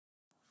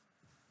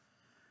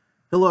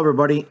Hello,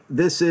 everybody.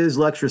 This is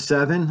lecture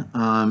 7.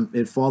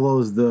 It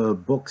follows the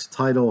book's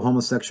title,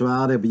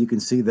 Homosexuality, but you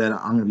can see that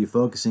I'm going to be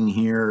focusing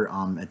here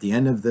at the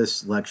end of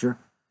this lecture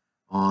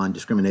on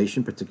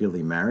discrimination,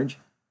 particularly marriage.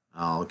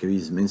 I'll give you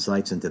some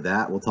insights into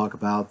that. We'll talk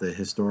about the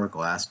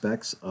historical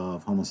aspects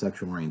of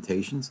homosexual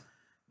orientations,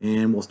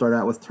 and we'll start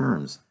out with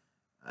terms.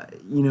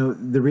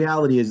 The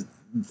reality is,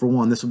 for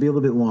one, this will be a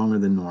little bit longer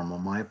than normal.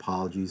 My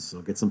apologies.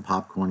 So get some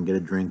popcorn, get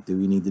a drink, do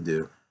what you need to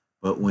do.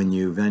 But when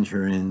you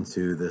venture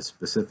into the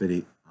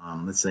specific,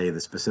 let's say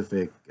the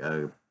specific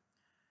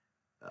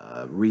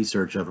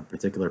research of a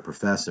particular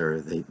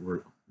professor,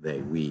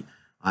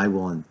 I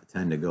will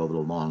tend to go a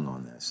little long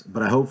on this.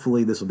 But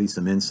hopefully this will be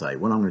some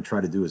insight. What I'm going to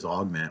try to do is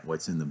augment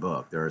what's in the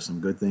book. There are some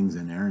good things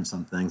in there and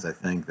some things I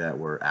think that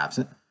were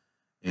absent.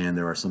 And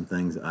there are some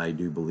things I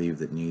do believe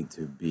that need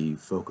to be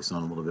focused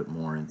on a little bit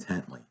more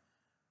intently.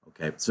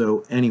 Okay,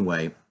 so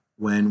anyway,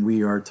 when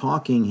we are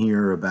talking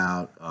here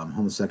about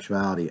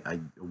homosexuality,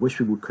 I wish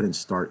we couldn't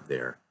start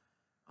there.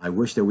 I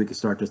wish that we could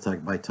start just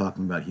by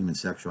talking about human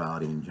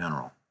sexuality in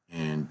general.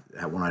 And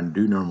when I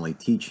do normally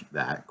teach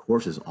that,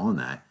 courses on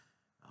that,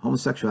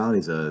 homosexuality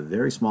is a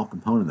very small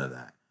component of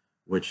that,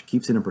 which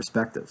keeps it in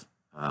perspective.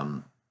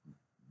 Some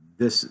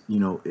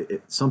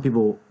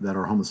people that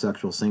are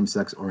homosexual,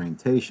 same-sex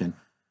orientation,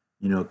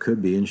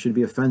 could be and should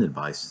be offended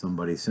by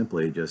somebody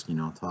simply just,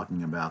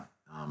 talking about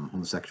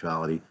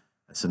homosexuality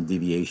as some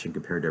deviation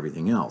compared to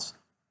everything else,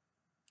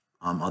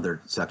 other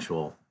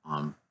sexual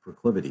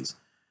proclivities.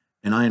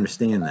 And I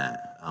understand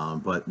that,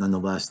 but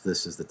nonetheless,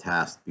 this is the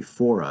task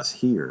before us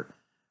here.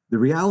 The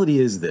reality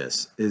is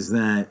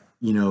that,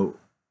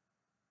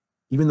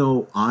 even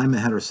though I'm a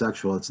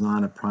heterosexual, it's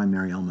not a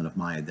primary element of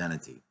my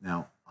identity.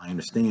 Now, I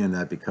understand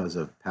that because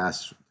of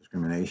past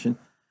discrimination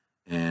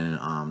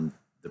and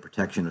the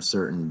protection of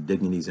certain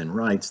dignities and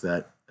rights,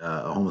 that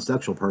a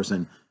homosexual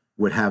person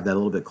would have that a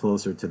little bit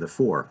closer to the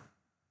fore.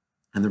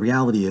 And the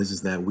reality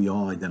is that we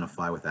all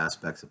identify with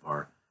aspects of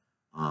our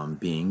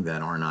being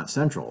that are not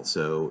central.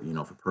 So,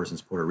 if a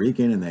person's Puerto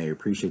Rican and they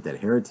appreciate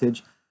that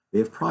heritage, they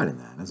have pride in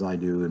that, as I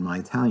do in my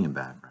Italian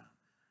background.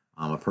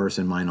 A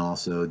person might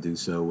also do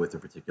so with a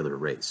particular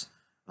race.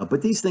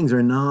 But these things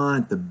are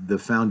not the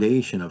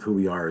foundation of who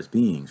we are as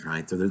beings,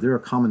 right? So there are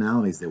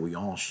commonalities that we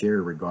all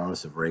share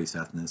regardless of race,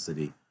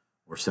 ethnicity,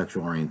 or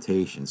sexual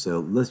orientation. So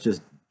let's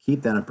just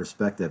keep that in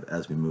perspective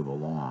as we move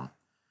along.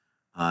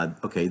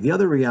 Okay, the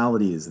other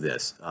reality is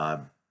this.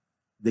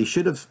 They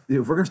should have,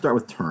 if we're going to start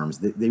with terms,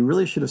 they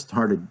really should have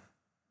started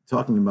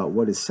talking about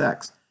what is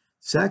sex.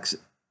 Sex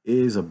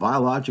is a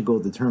biological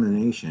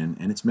determination,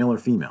 and it's male or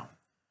female.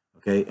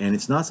 Okay, and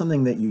it's not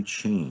something that you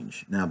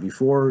change. Now,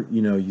 before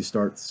you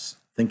start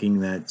thinking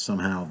that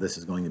somehow this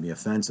is going to be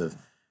offensive,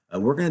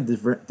 we're going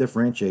to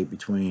differentiate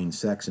between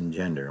sex and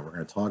gender. We're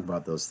going to talk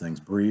about those things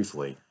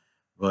briefly.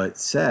 But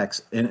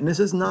sex, and this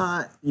is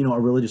not a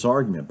religious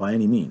argument by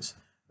any means.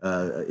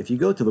 If you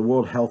go to the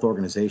World Health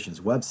Organization's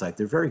website,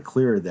 they're very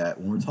clear that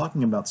when we're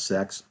talking about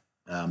sex,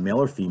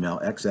 male or female,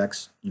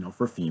 XX,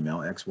 for female,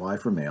 XY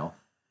for male,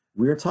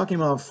 we are talking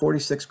about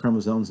 46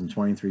 chromosomes and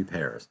 23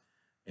 pairs.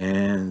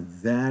 And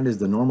that is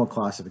the normal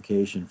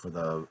classification for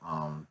the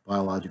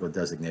biological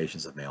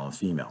designations of male and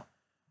female.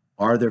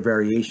 Are there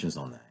variations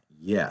on that?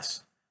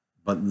 Yes.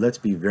 But let's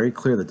be very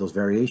clear that those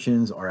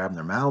variations are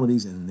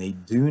abnormalities and they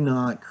do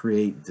not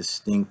create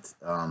distinct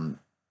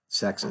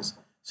sexes.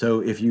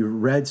 So if you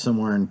read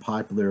somewhere in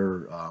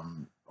popular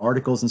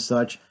articles and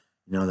such,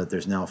 that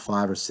there's now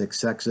 5 or 6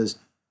 sexes,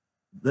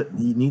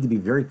 you need to be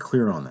very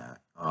clear on that.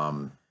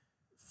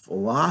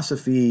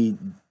 Philosophy,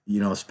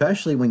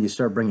 especially when you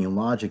start bringing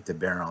logic to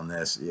bear on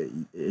this,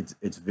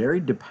 it's very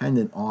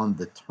dependent on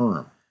the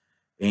term.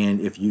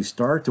 And if you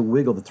start to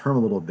wiggle the term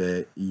a little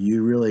bit,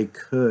 you really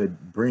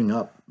could bring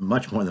up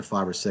much more than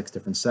 5 or 6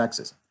 different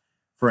sexes.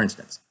 For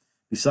instance,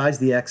 besides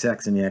the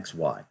XX and the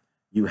XY,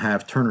 you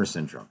have Turner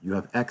syndrome, you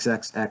have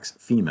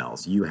XXX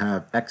females, you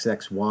have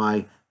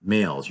XXY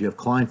males, you have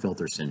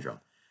Klinefelter syndrome.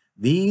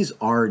 These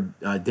are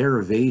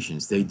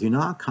derivations. They do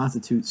not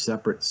constitute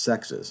separate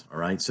sexes, all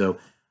right? So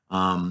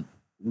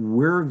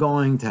we're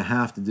going to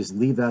have to just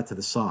leave that to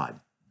the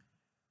side.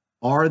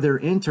 Are there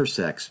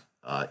intersex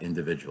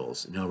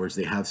individuals? In other words,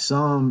 they have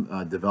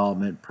some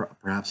development,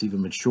 perhaps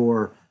even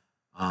mature,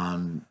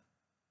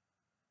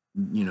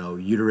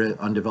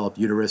 undeveloped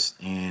uterus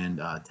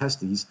and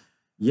testes.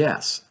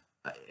 Yes.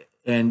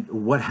 And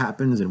what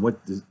happens and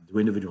what do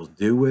individuals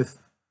do with,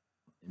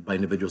 by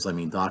individuals I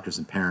mean doctors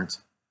and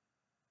parents,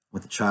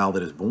 with a child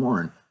that is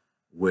born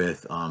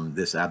with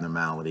this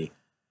abnormality?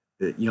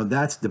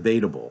 That's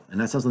debatable,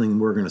 and that's not something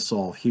we're going to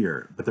solve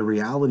here. But the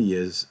reality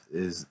is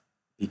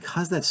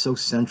because that's so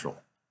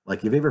central.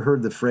 Like, you've ever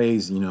heard the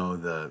phrase,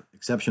 the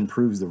exception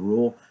proves the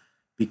rule?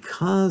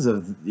 Because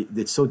of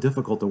it's so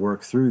difficult to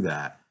work through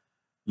that,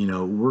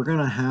 we're going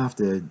to have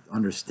to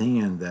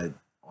understand that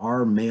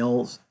our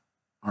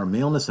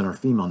maleness and our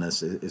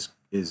femaleness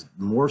is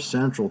more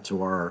central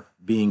to our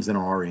beings than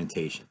our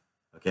orientation.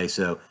 Okay,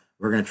 so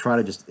we're going to try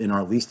to just,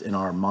 at least in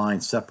our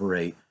mind,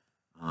 separate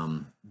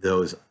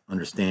those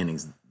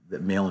understandings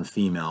that male and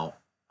female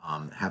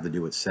have to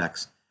do with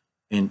sex.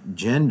 And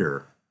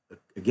gender,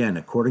 again,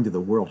 according to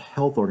the World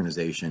Health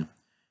Organization,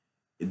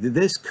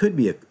 this could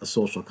be a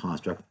social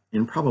construct,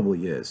 and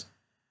probably is.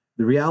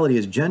 The reality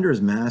is gender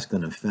is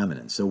masculine and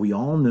feminine. So we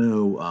all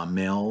know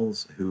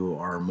males who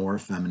are more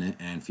feminine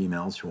and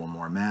females who are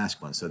more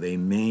masculine. So they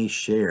may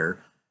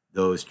share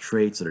those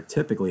traits that are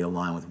typically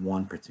aligned with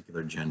one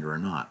particular gender or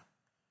not.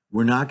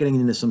 We're not getting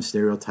into some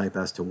stereotype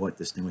as to what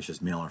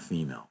distinguishes male or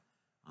female.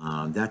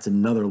 That's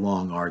another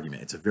long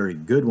argument. It's a very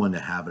good one to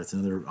have, but it's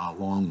another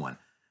long one.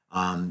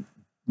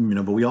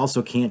 But we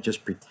also can't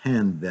just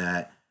pretend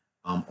that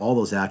all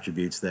those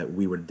attributes that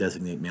we would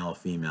designate male or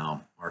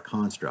female are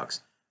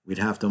constructs. We'd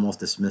have to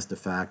almost dismiss the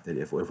fact that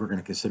if we're going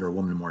to consider a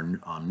woman more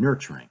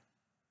nurturing,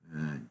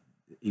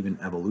 even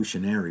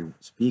evolutionary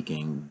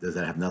speaking, does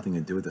that have nothing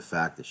to do with the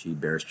fact that she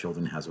bears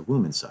children, has a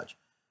womb and such?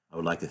 I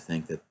would like to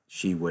think that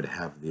she would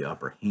have the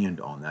upper hand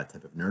on that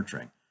type of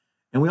nurturing.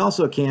 And we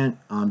also can't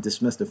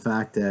dismiss the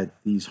fact that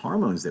these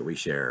hormones that we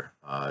share,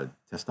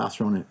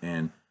 testosterone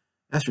and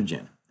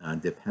estrogen,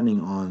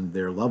 depending on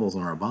their levels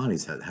in our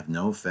bodies, have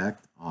no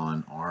effect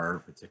on our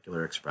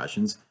particular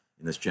expressions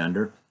in this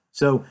gender.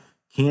 So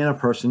can a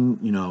person,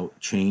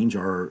 change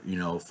or,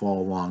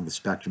 fall along the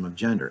spectrum of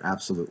gender?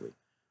 Absolutely.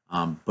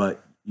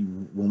 But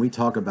when we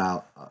talk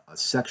about a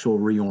sexual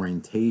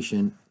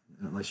reorientation,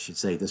 I should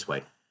say it this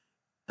way,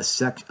 if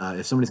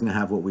somebody's going to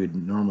have what we would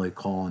normally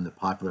call in the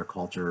popular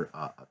culture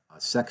a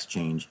sex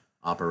change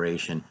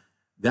operation,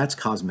 that's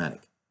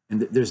cosmetic.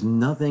 And there's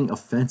nothing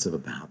offensive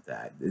about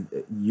that.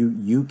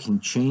 You can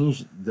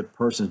change the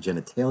person's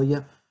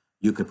genitalia.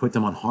 You can put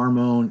them on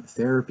hormone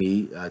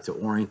therapy to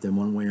orient them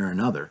one way or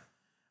another.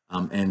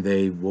 And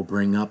they will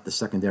bring up the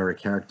secondary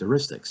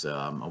characteristics.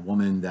 A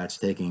woman that's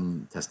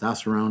taking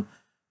testosterone,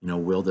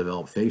 will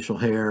develop facial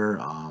hair,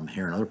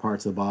 hair in other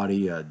parts of the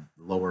body, a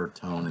lower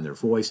tone in their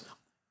voice.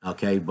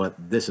 Okay, but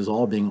this is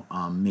all being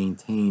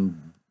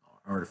maintained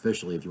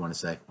artificially, if you want to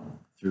say,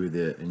 through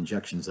the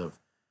injections of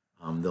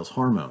those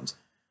hormones.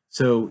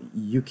 So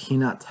you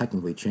cannot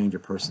technically change a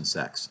person's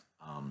sex.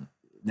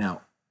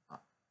 Now,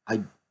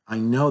 I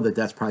know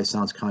that probably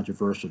sounds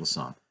controversial to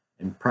some,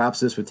 and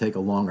perhaps this would take a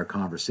longer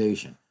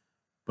conversation.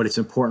 But it's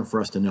important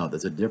for us to know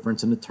there's a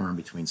difference in the term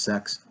between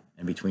sex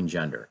and between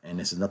gender. And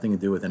this has nothing to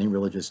do with any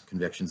religious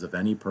convictions of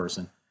any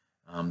person.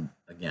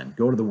 Again,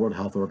 go to the World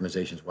Health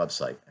Organization's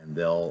website and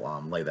they'll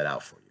lay that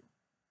out for you.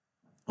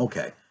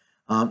 Okay,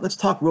 let's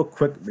talk real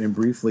quick and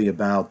briefly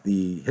about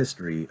the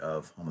history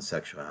of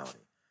homosexuality.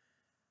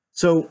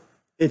 So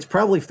it's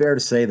probably fair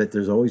to say that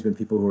there's always been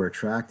people who are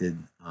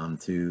attracted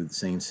to the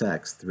same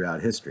sex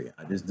throughout history.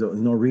 There's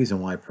no reason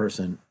why a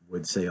person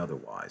would say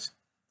otherwise.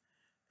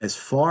 As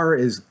far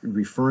as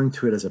referring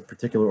to it as a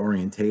particular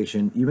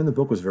orientation, even the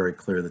book was very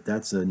clear that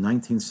that's a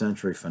 19th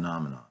century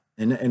phenomenon.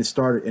 And it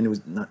started, and it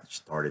was not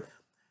started,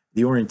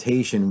 the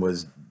orientation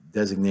was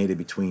designated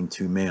between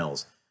two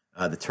males.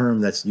 The term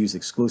that's used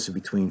exclusive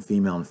between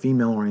female and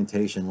female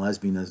orientation,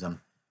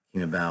 lesbianism,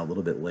 came about a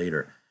little bit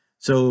later.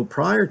 So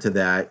prior to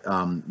that,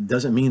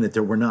 doesn't mean that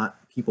there were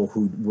not people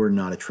who were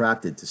not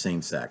attracted to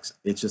same sex.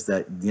 It's just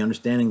that the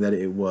understanding that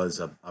it was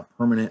a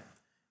permanent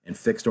and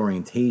fixed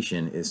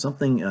orientation is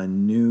something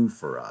new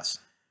for us.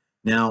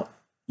 Now,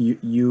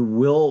 you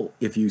will,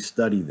 if you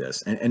study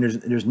this, and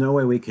there's no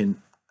way we can,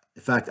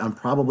 in fact, I'm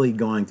probably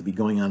going to be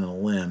going on a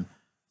limb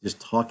just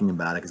talking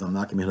about it because I'm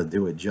not going to be able to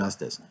do it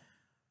justice.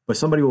 But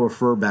somebody will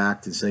refer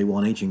back to say, well,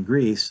 in ancient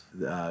Greece,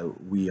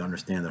 we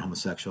understand that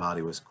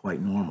homosexuality was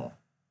quite normal.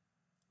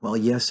 Well,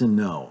 yes and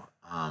no.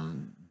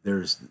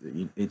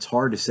 It's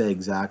hard to say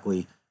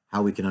exactly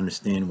how we can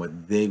understand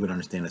what they would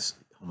understand as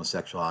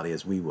homosexuality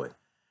as we would.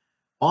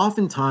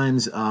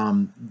 Oftentimes,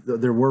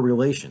 there were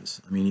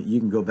relations. I mean, you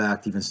can go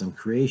back to even some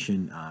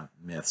creation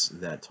myths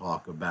that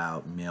talk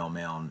about male,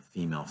 male, and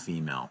female,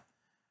 female.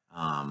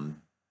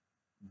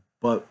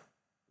 But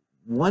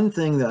one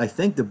thing that I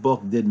think the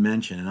book did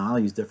mention, and I'll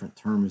use different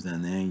terms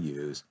than they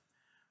use,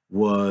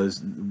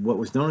 was what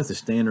was known as the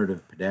standard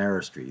of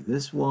pederasty.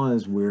 This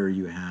was where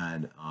you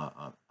had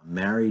a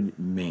married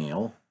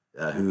male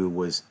who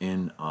was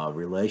in a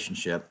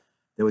relationship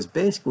that was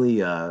basically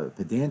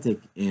pedantic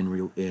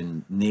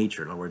in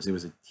nature. In other words, it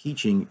was a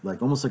teaching,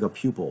 almost like a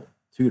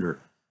pupil-tutor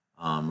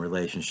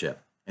relationship.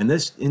 And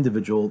this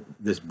individual,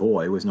 this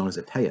boy, was known as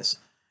a paius,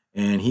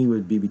 and he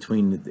would be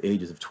between the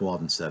ages of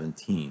 12 and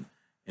 17.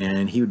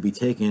 And he would be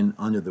taken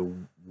under the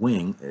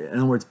wing. In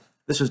other words,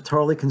 this was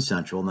totally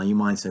consensual. Now, you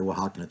might say, well,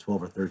 how can a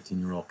 12 or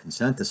 13-year-old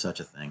consent to such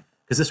a thing?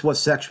 Because this was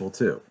sexual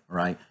too,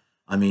 right?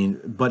 I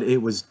mean, but it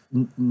was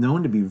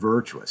known to be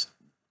virtuous.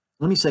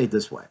 Let me say it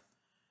this way,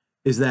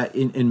 is that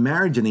in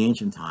marriage in the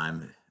ancient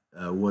time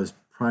was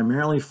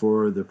primarily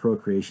for the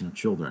procreation of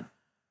children.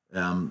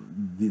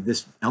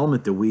 This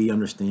element that we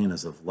understand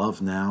as of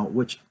love now,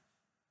 which,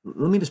 I'm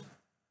going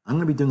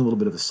to be doing a little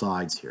bit of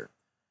asides here.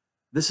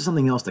 This is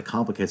something else that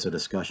complicates our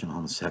discussion on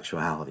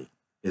homosexuality,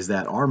 is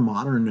that our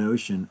modern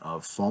notion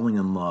of falling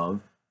in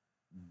love,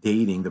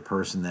 dating the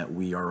person that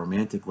we are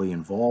romantically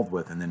involved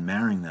with, and then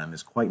marrying them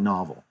is quite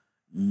novel.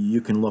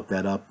 You can look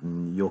that up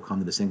and you'll come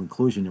to the same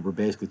conclusion that we're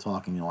basically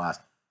talking in the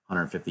last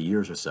 150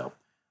 years or so.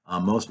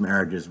 Most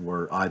marriages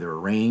were either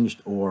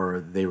arranged or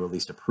they were at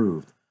least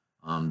approved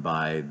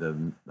by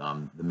the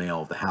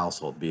male of the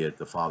household, be it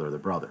the father or the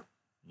brother.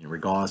 You know,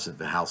 regardless of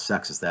how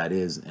sexist that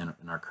is in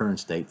our current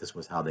state, this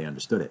was how they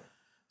understood it.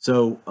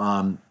 So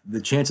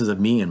the chances of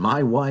me and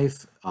my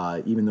wife,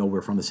 even though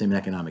we're from the same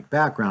economic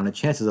background, the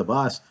chances of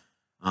us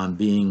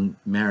being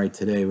married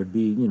today would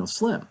be, you know,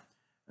 slim.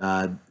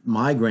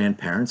 My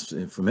grandparents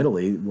from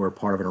Italy were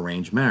part of an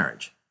arranged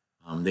marriage.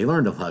 They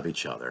learned to love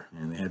each other,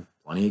 and they had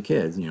plenty of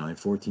kids. You know, they had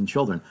 14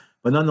 children.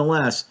 But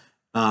nonetheless,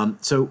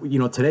 so you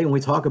know, today when we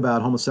talk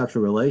about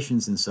homosexual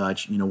relations and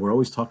such, you know, we're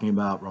always talking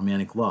about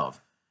romantic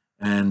love,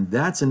 and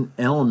that's an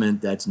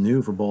element that's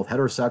new for both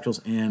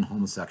heterosexuals and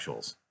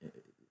homosexuals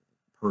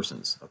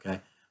persons. Okay,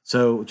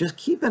 so just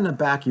keep in the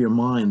back of your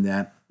mind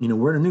that, you know,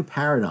 we're in a new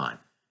paradigm.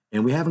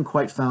 And we haven't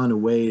quite found a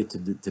way to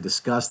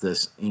discuss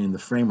this in the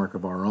framework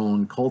of our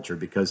own culture,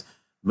 because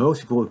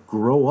most people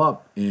grow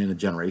up in a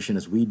generation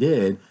as we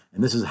did,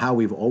 and this is how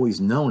we've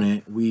always known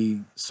it.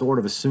 We sort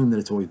of assume that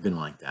it's always been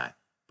like that,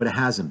 but it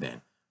hasn't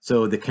been.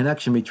 So the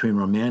connection between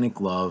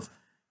romantic love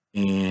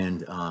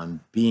and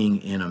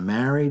being in a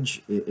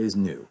marriage is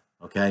new,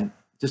 okay?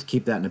 Just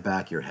keep that in the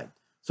back of your head.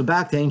 So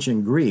back to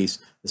ancient Greece,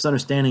 this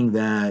understanding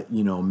that,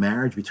 you know,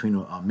 marriage between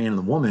a man and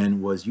a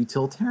woman was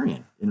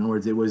utilitarian. In other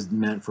words, it was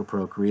meant for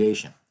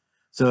procreation.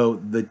 So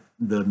the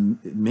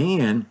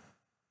man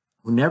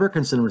who never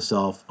considered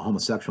himself a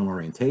homosexual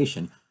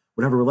orientation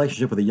would have a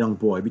relationship with a young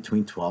boy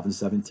between 12 and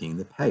 17,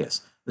 the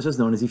paius. This is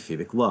known as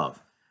ephebic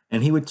love.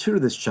 And he would tutor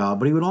this child,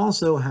 but he would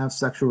also have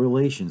sexual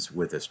relations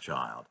with this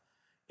child.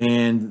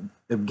 And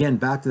again,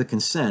 back to the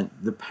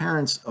consent, the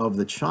parents of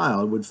the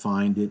child would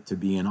find it to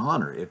be an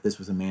honor if this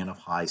was a man of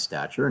high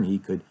stature and he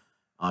could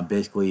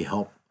basically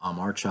help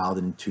our child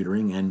in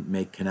tutoring and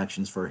make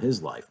connections for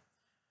his life.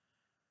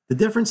 The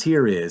difference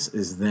here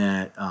is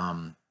that,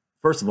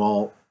 first of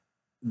all,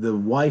 the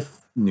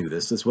wife knew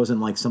this. This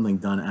wasn't like something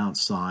done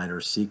outside or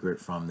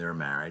secret from their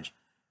marriage.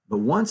 But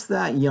once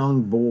that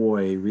young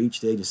boy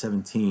reached the age of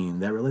 17,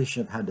 that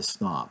relationship had to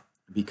stop,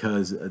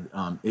 because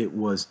it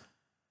was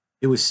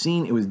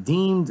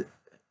deemed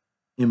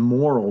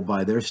immoral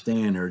by their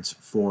standards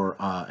for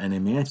an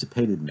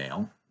emancipated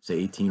male, say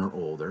 18 or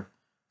older,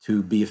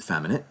 to be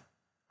effeminate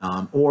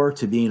or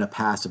to be in a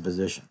passive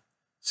position.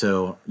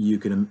 So you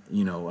can,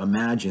 you know,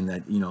 imagine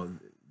that, you know,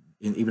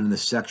 even in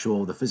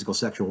the physical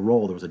sexual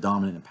role, there was a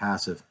dominant and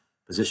passive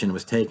position that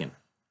was taken,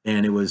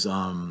 and it was,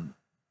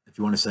 if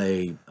you want to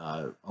say,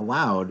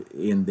 allowed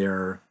in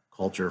their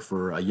culture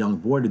for a young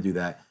boy to do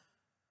that,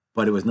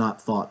 but it was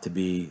not thought to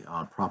be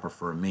proper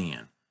for a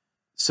man.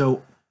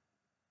 So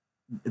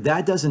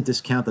that doesn't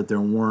discount that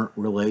there weren't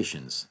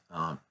relations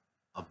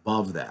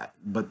above that,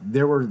 but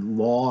there were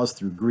laws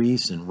through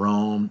Greece and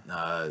Rome.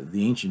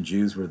 The ancient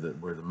Jews were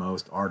the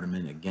most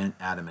adamant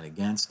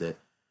against it.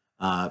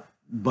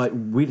 But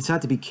we just have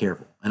to be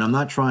careful. And I'm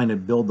not trying to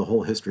build the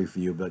whole history for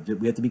you, but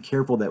we have to be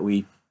careful that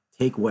we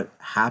take what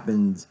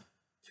happened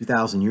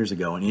 2,000 years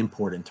ago and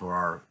import it into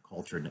our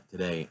culture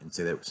today and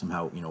say that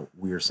somehow, you know,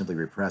 we are simply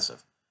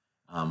repressive.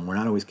 We're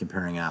not always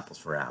comparing apples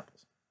for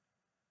apples.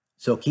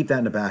 So keep that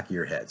in the back of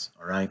your heads,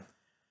 all right?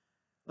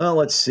 Well,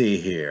 let's see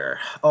here.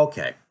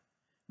 Okay.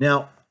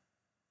 Now,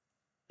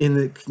 in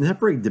the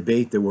contemporary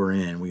debate that we're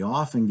in, we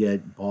often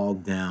get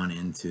bogged down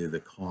into the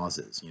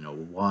causes. You know,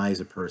 why is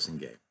a person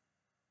gay?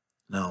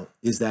 Now,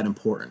 is that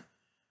important?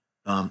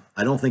 I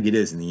don't think it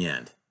is in the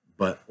end,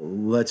 but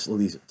let's at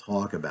least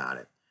talk about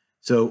it.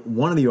 So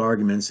one of the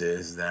arguments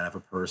is that if a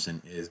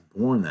person is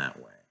born that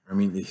way, I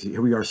mean,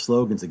 here we are,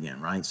 slogans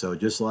again, right? So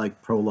just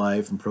like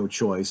pro-life and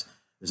pro-choice,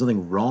 there's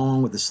nothing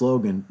wrong with the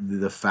slogan.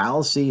 The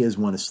fallacy is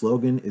when a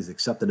slogan is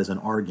accepted as an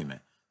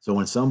argument. So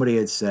when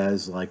somebody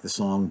says, like the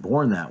song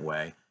 "Born That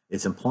Way,"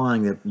 it's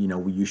implying that, you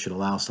know, you should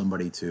allow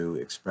somebody to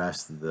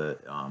express the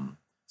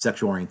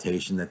sexual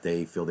orientation that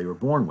they feel they were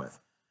born with.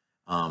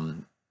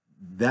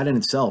 That in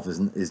itself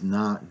is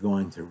not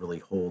going to really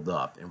hold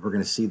up, and we're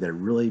going to see that it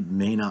really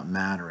may not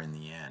matter in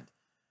the end.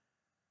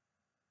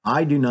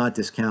 I do not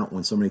discount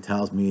when somebody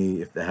tells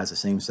me if that has a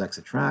same-sex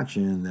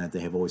attraction that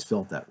they have always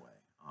felt that way.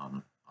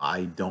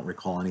 I don't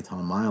recall any time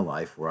in my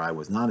life where I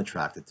was not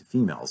attracted to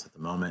females. At the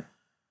moment,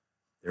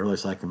 the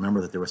earliest I can remember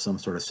that there was some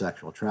sort of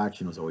sexual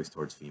attraction was always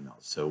towards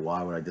females. So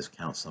why would I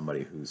discount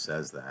somebody who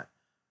says that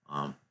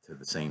to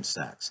the same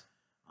sex?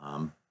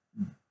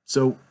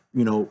 So,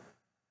 you know,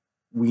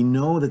 we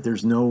know that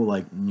there's no,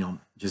 like, you know,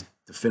 just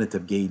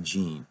definitive gay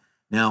gene.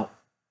 Now,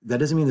 that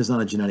doesn't mean there's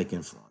not a genetic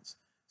influence.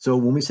 So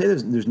when we say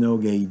there's no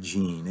gay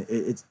gene,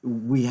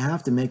 we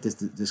have to make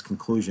this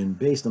conclusion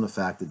based on the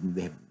fact that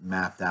they have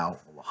mapped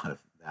out a lot of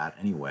that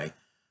anyway.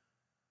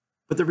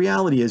 But the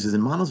reality is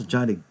in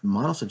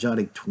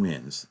monozygotic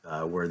twins,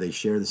 where they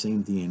share the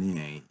same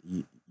DNA,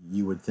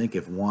 you would think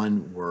if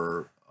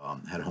one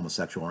had a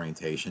homosexual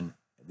orientation,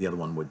 the other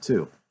one would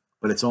too.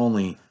 But it's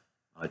only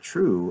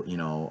true, you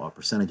know, a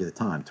percentage at a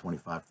time,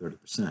 25,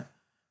 30%.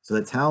 So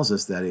that tells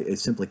us that it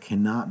simply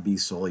cannot be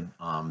solely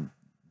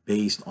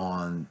based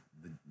on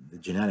the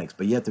genetics,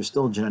 but yet there's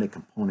still a genetic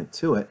component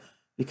to it,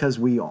 because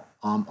we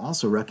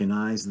also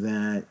recognize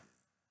that,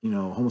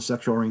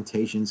 homosexual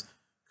orientations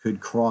could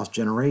cross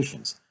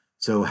generations.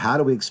 So how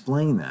do we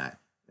explain that?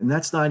 And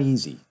that's not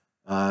easy.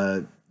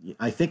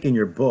 I think in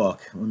your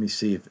book, let me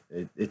see if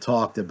it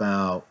talked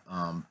about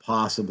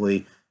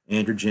possibly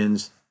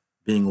androgens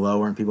being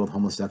lower in people with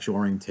homosexual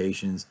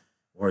orientations,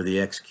 or the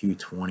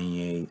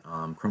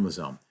XQ28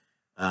 chromosome.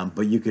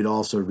 But you could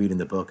also read in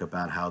the book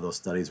about how those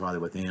studies were either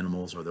with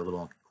animals or they're a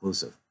little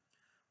inconclusive.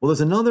 Well,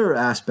 there's another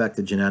aspect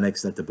of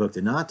genetics that the book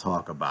did not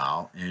talk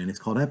about, and it's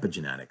called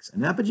epigenetics.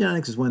 And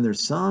epigenetics is when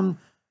there's some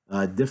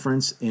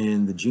difference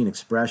in the gene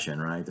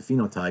expression, right, the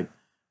phenotype,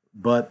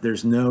 but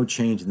there's no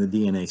change in the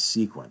DNA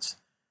sequence.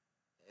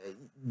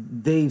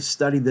 They've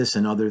studied this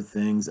and other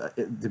things.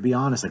 To be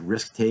honest, like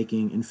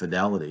risk-taking,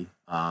 infidelity,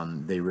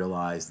 they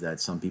realized that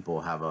some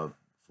people have a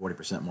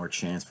 40% more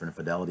chance for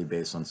infidelity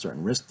based on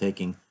certain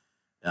risk-taking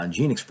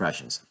gene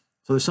expressions.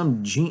 So there's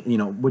some gene,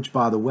 which,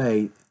 by the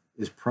way,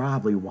 is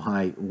probably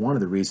why, one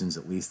of the reasons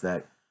at least,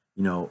 that,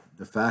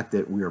 the fact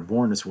that we are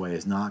born this way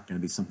is not going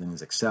to be something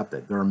that's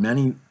accepted. There are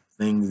many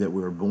things that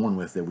we were born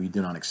with that we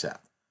do not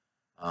accept.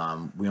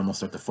 We almost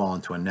start to fall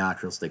into a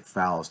naturalistic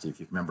fallacy. If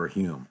you remember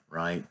Hume,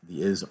 right?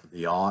 The is,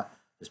 the ought.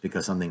 Just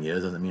because something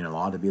is doesn't mean it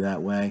ought to be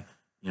that way.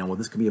 Well,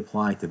 this could be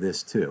applied to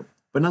this too.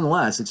 But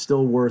nonetheless, it's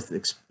still worth,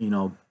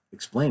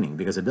 explaining,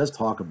 because it does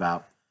talk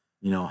about,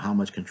 how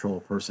much control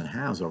a person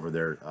has over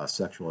their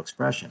sexual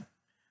expression.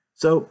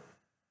 So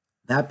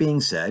that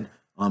being said,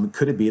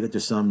 could it be that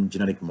there's some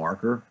genetic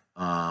marker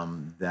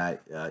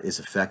that is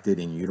affected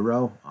in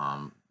utero?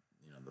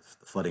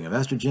 The flooding of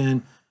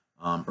estrogen,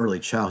 early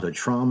childhood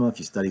trauma. If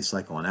you study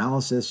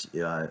psychoanalysis,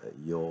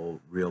 you'll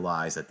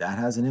realize that that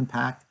has an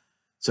impact.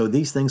 So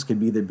these things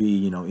could either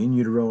be, in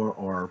utero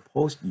or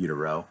post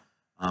utero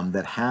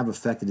that have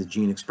affected his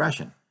gene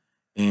expression.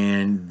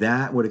 And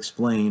that would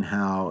explain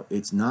how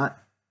it's not,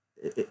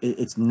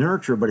 it's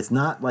nurture, but it's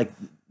not like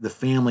the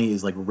family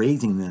is like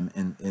raising them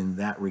in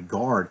that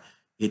regard.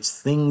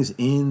 It's things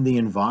in the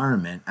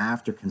environment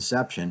after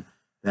conception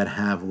that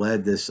have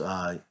led this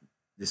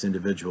this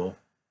individual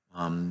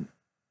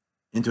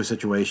into a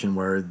situation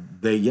where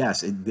they,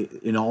 yes,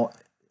 in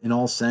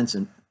all sense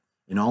and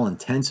in all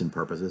intents and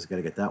purposes, got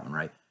to get that one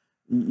right,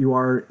 you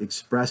are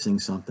expressing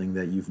something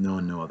that you've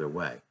known no other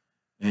way.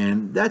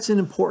 And that's an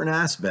important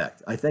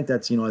aspect. I think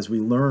that's, as we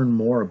learn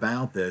more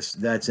about this,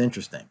 that's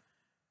interesting.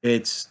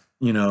 It's,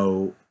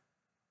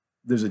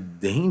 there's a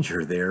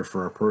danger there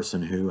for a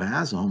person who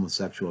has a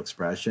homosexual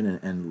expression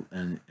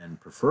and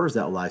prefers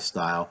that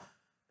lifestyle,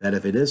 that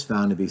if it is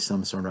found to be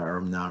some sort of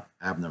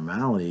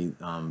abnormality,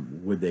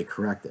 would they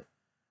correct it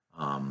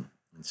and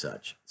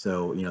such?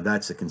 So,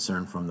 that's a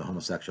concern from the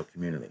homosexual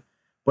community.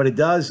 But it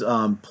does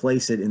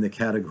place it in the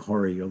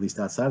category, or at least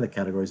outside of the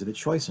categories, of a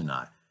choice or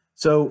not.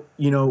 So,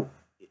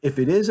 if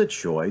it is a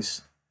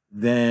choice,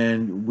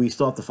 then we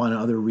still have to find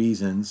other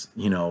reasons,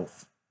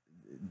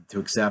 to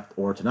accept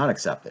or to not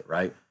accept it,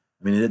 right?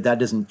 I mean, that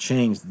doesn't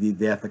change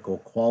the ethical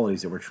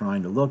qualities that we're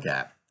trying to look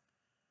at.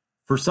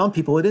 For some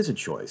people, it is a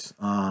choice.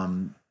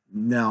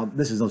 Now,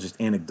 this is not just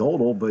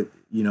anecdotal, but,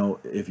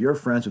 if you're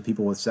friends with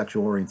people with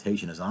sexual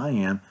orientation as I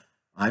am,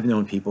 I've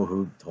known people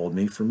who told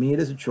me, for me, it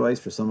is a choice.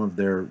 For some of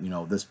their,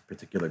 this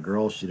particular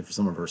girl, for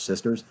some of her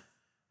sisters,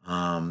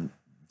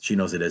 she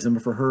knows it isn't,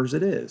 but for hers,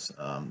 it is.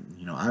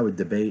 I would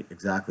debate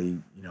exactly,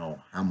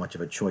 how much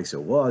of a choice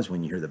it was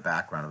when you hear the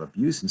background of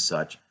abuse and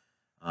such.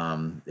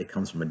 It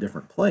comes from a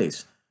different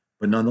place,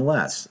 but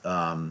nonetheless,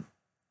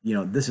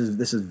 this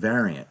is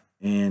variant.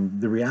 And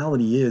the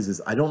reality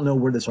is I don't know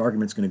where this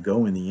argument's going to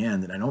go in the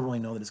end, and I don't really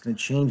know that it's going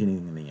to change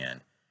anything in the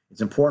end.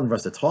 It's important for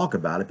us to talk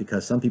about it,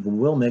 because some people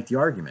will make the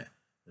argument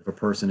if a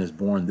person is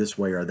born this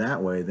way or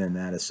that way, then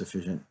that is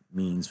sufficient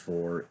means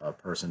for a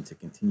person to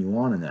continue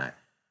on in that.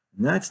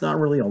 And that's not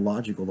really a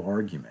logical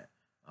argument.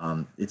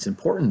 It's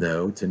important,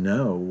 though, to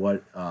know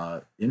what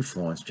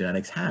influence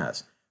genetics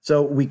has.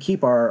 So we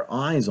keep our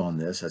eyes on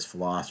this as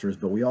philosophers,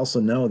 but we also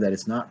know that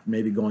it's not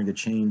maybe going to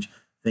change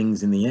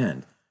things in the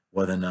end,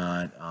 whether or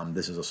not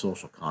this is a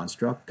social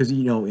construct. Because,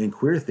 in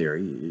queer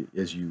theory,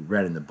 as you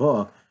read in the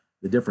book,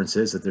 the difference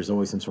is that there's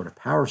always some sort of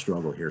power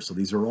struggle here. So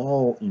these are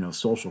all,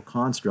 social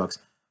constructs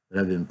that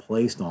have been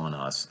placed on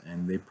us,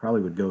 and they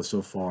probably would go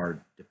so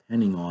far,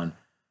 depending on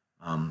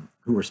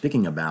who we're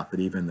speaking about, that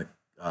even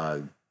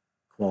the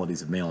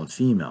qualities of male and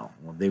female,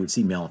 well, they would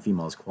see male and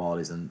female as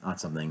qualities and not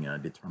something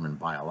determined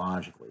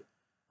biologically.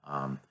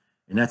 And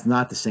that's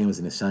not the same as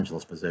an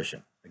essentialist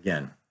position.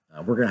 Again,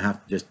 we're going to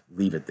have to just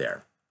leave it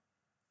there.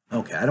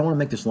 Okay, I don't want to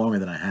make this longer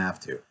than I have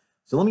to.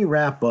 So let me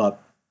wrap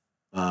up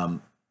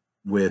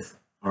with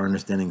our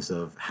understandings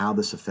of how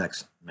this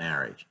affects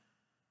marriage.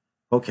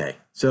 Okay,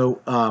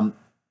 so I'm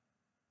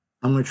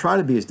going to try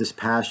to be as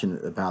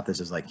dispassionate about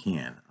this as I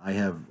can. I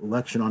have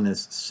lectured on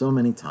this so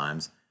many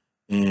times,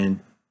 and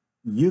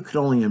you could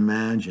only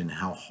imagine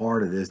how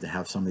hard it is to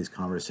have some of these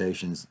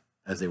conversations,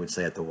 as they would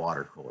say, at the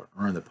water cooler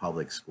or in the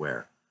public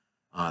square.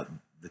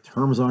 The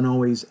terms aren't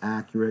always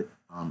accurate.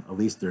 At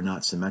least they're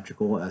not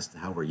symmetrical as to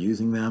how we're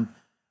using them.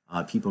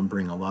 People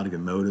bring a lot of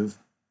emotive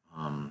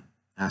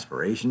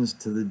aspirations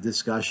to the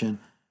discussion,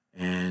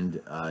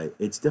 and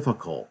it's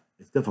difficult.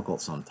 It's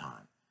difficult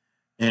sometimes,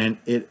 and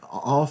it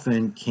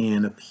often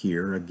can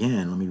appear.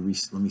 Again,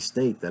 let me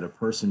state that a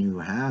person who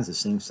has a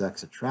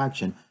same-sex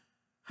attraction,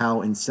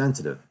 how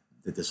insensitive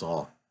that this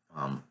all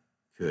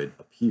could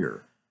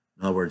appear.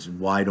 In other words,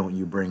 why don't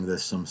you bring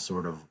this some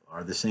sort of,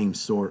 or the same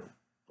sort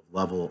of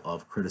level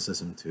of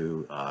criticism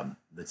to,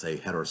 let's say,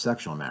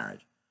 heterosexual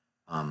marriage?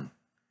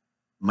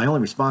 My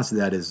only response to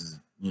that is,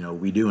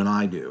 we do and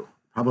I do,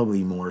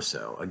 probably more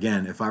so.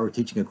 Again, if I were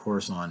teaching a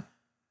course on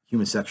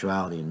human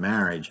sexuality and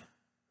marriage,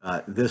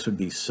 this would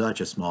be such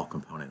a small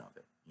component of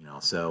it,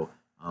 So,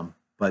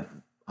 but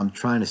I'm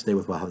trying to stay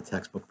with how the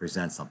textbook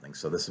presents something.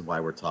 So this is why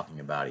we're talking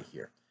about it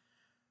here.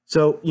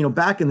 So,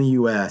 back in the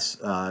U.S.,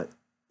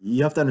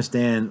 you have to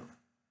understand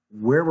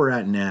where we're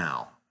at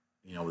now,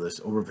 with this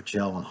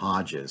Overvachel and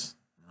Hodges.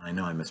 I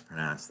know I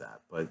mispronounced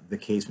that, but the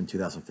case from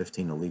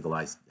 2015 to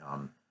legalize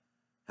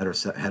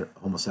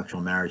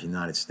homosexual marriage in the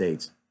United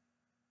States.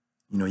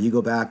 You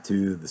go back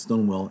to the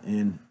Stonewall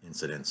Inn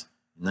incidents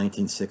in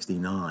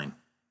 1969,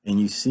 and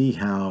you see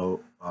how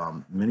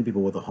many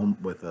people with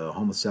a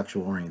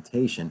homosexual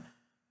orientation,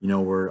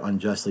 were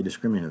unjustly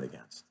discriminated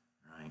against,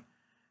 right?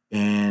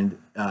 And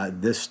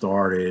this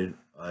started,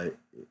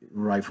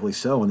 rightfully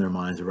so in their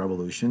minds, a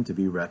revolution to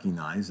be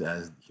recognized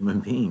as human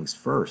beings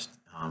first,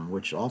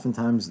 which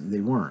oftentimes they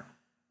weren't.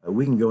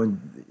 We can go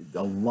into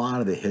a lot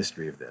of the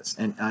history of this.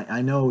 And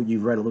I know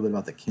you've read a little bit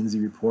about the Kinsey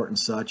Report and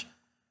such,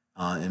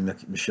 and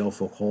Michel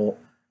Foucault.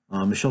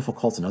 Michel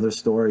Foucault's another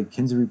story.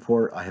 Kinsey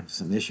Report, I have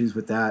some issues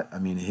with that. I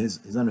mean,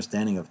 his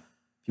understanding of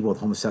people with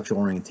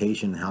homosexual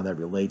orientation and how that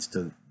relates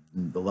to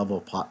the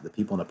level of the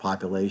people in the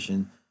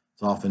population.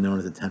 It's often known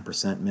as the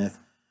 10% myth.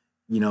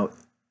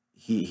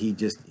 He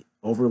just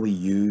overly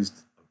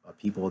used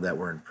people that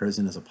were in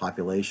prison as a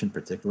population,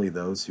 particularly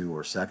those who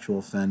were sexual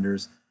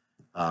offenders.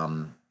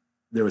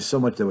 There was so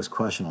much that was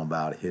questionable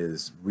about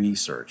his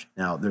research.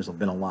 Now, there's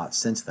been a lot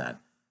since then,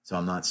 so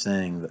I'm not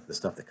saying that the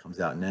stuff that comes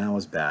out now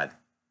is bad.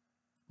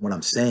 What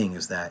I'm saying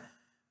is that,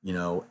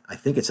 I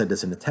think it said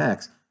this in the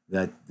text,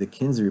 that the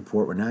Kinsey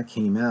Report, when that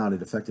came out,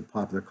 it affected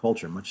popular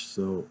culture much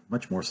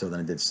more so than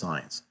it did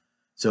science.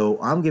 So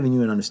I'm giving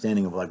you an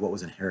understanding of what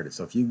was inherited.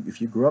 So if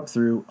you grew up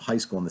through high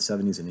school in the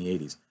 70s and the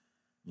 80s,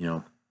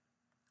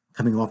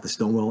 coming off the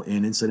Stonewall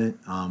Inn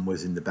incident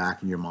was in the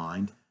back of your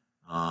mind.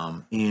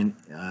 And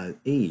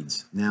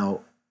AIDS.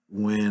 Now,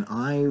 when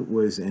I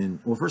was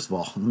first of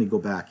all, let me go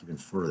back even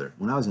further.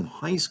 When I was in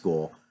high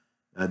school,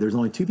 there's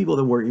only two people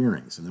that wore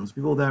earrings, and those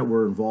people that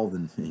were involved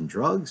in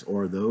drugs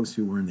or those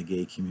who were in the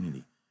gay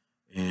community.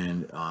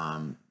 And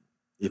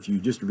if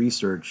you just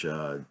research,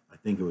 I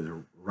think it was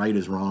right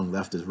is wrong,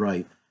 left is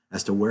right,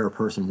 as to where a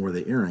person wore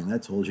the earring,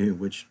 that told you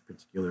which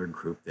particular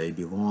group they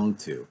belonged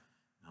to.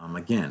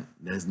 Again,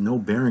 there's no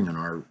bearing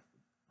on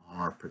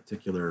our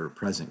particular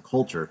present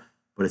culture,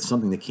 but it's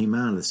something that came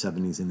out of the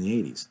 70s and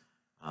the 80s,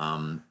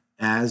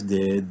 as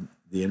did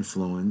the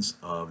influence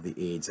of the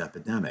AIDS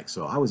epidemic.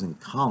 So I was in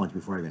college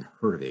before I even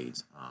heard of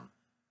AIDS,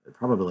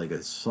 probably like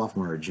a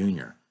sophomore or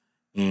junior.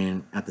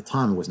 And at the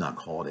time, it was not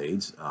called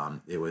AIDS.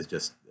 It was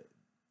just,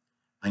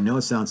 I know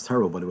it sounds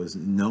terrible, but it was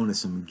known as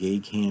some gay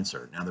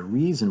cancer. Now, the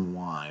reason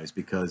why is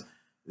because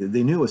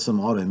they knew it was some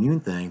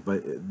autoimmune thing,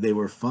 but they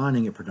were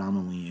finding it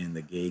predominantly in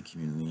the gay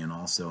community and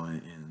also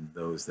in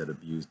those that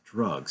abused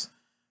drugs.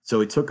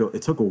 So it took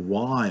a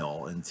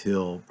while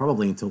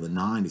probably until the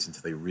 90s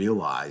until they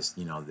realized,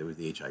 there was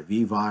the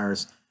HIV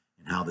virus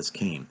and how this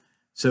came.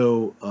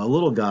 So a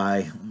little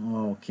guy,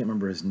 can't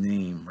remember his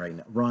name right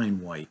now,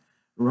 Ryan White.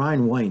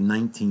 Ryan White in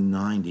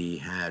 1990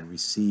 had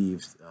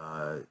received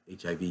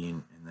HIV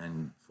and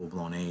then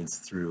full-blown AIDS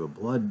through a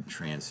blood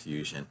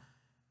transfusion,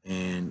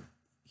 and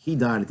he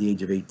died at the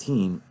age of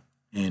 18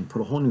 and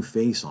put a whole new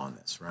face on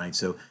this, right?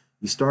 So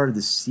you started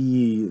to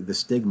see the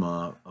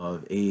stigma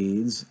of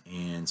AIDS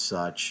and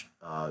such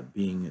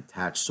being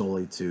attached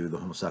solely to the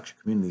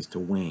homosexual communities to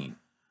wane.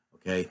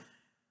 Okay,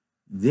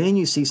 then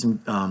you see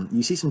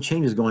some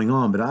changes going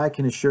on, but I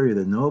can assure you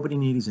that nobody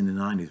in the 80s and the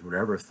 90s would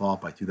ever have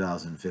thought by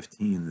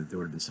 2015 that there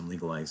would have been some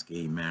legalized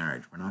gay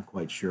marriage. We're not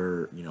quite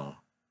sure,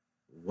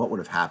 what would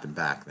have happened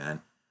back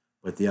then.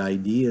 But the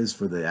ideas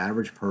for the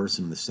average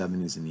person in the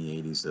 70s and the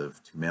 80s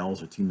of two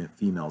males or two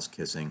females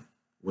kissing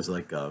was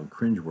like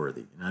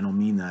cringeworthy, and I don't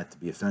mean that to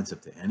be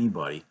offensive to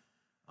anybody.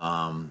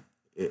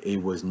 There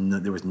was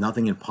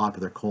nothing in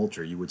popular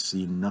culture. You would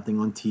see nothing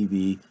on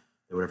TV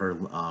that would ever,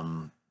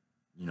 how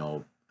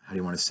do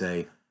you want to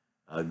say,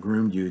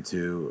 groomed you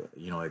to,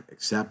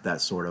 accept that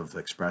sort of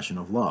expression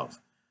of love.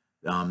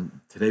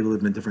 Today we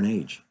live in a different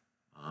age.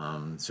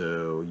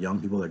 So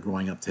young people that are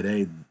growing up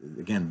today,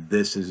 again,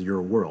 this is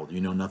your world.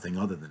 You know nothing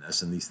other than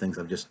this, and these things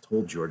I've just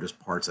told you are just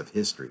parts of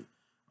history,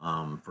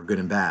 for good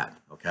and bad.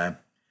 Okay.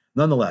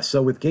 Nonetheless,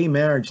 so with gay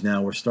marriage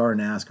now, we're starting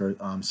to ask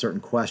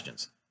certain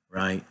questions,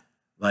 right?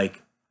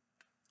 Like,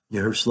 you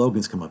hear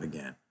slogans come up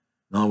again.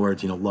 In other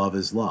words, love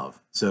is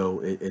love. So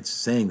it's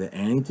saying that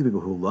any two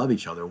people who love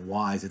each other,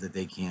 why is it that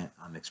they can't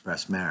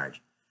express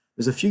marriage?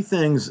 There's a few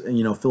things,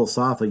 you know,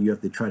 philosophically you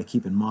have to try to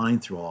keep in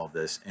mind through all of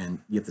this, and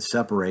you have to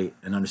separate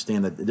and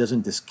understand that it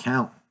doesn't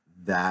discount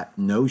that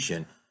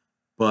notion,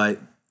 but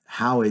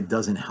how it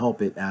doesn't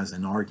help it as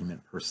an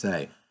argument per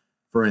se.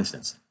 For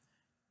instance,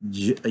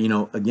 you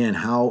know, again,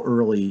 how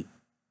early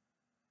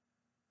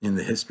in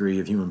the history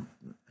of human,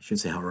 I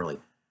shouldn't say how early,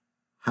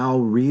 how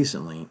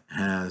recently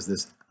has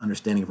this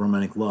understanding of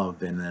romantic love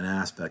been an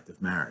aspect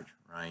of marriage,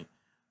 right?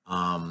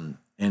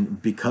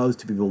 And because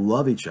two people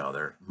love each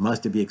other,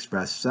 must it be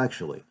expressed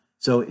sexually?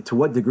 So to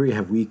what degree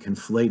have we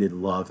conflated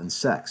love and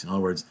sex? In other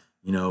words,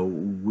 you know,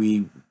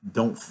 we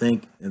don't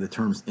think in the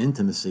terms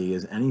intimacy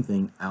as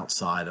anything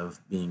outside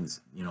of being,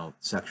 you know,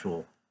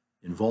 sexual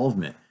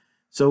involvement.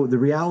 So the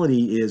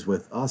reality is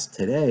with us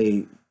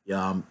today,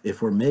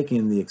 if we're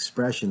making the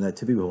expression that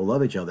two people who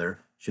love each other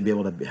should be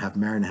able to have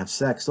married and have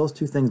sex, those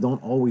two things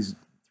don't always,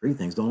 three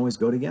things don't always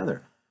go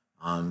together.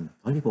 Plenty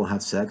of people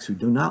have sex who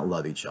do not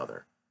love each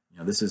other. You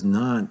know, this is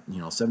not,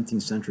 you know,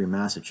 17th century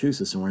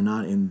Massachusetts, and we're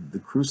not in the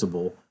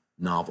Crucible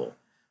novel.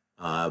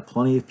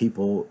 Plenty of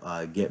people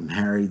get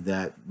married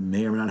that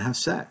may or may not have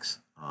sex.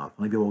 Plenty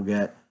of people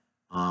get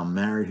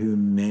married who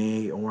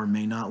may or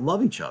may not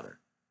love each other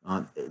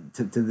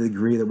to the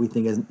degree that we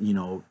think is, you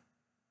know,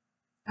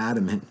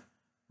 adamant,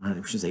 I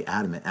should say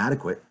adamant,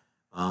 adequate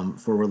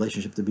for a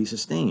relationship to be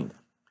sustained.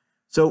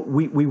 So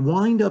we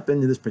wind up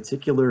into this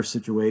particular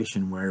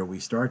situation where we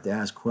start to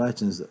ask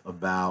questions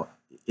about,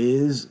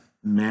 is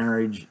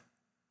marriage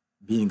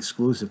being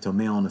exclusive to a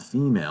male and a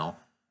female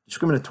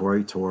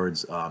discriminatory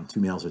towards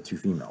two males or two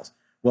females?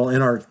 Well,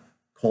 in our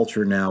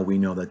culture now, we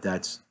know that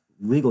that's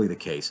legally the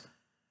case.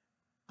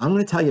 I'm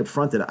going to tell you up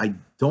front that I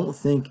don't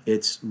think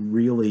it's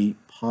really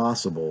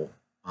possible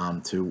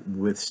to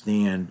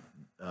withstand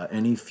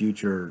any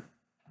future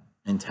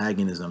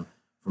antagonism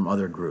from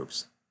other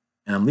groups.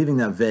 And I'm leaving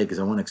that vague because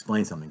I want to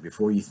explain something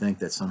before you think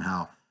that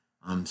somehow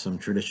I'm some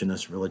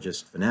traditionalist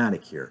religious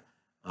fanatic here.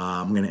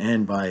 I'm going to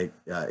end by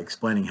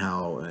explaining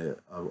how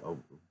a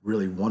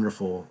really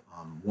wonderful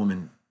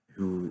woman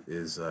who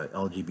is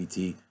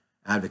LGBT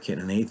advocate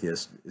and an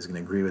atheist is going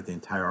to agree with the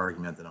entire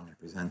argument that I'm going to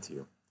present to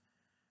you.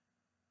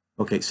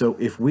 Okay, so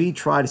if we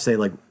try to say,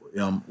 like,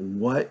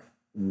 what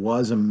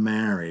was a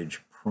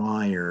marriage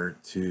prior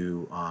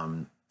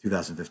to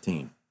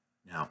 2015?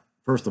 Now,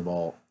 first of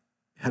all,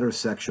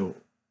 heterosexuals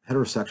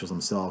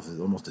themselves has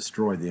almost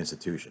destroyed the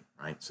institution,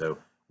 right? So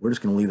we're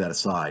just going to leave that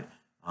aside.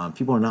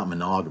 People are not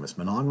monogamous.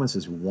 Monogamous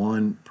is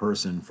one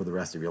person for the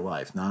rest of your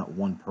life, not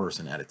one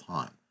person at a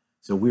time.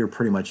 So we're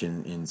pretty much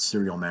in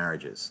serial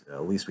marriages.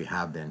 At least we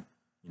have been,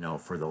 you know,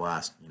 for the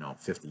last, you know,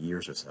 50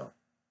 years or so.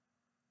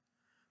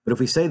 But if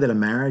we say that a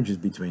marriage is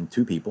between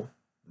two people,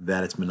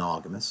 that it's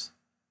monogamous,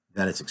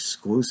 that it's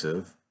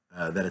exclusive,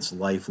 that it's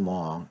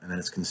lifelong, and that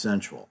it's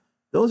consensual,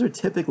 those are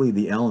typically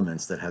the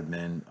elements that have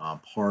been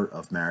part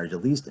of marriage,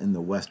 at least in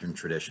the Western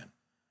tradition.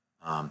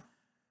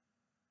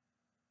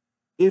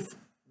 If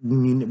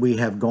we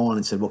have gone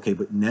and said, okay,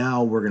 but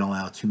now we're going to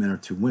allow two men or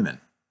two women,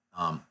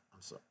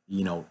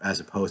 you know, as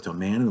opposed to a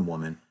man and a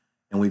woman,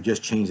 and we've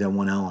just changed that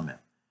one element.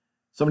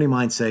 Somebody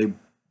might say,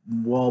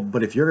 well,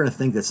 but if you're going to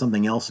think that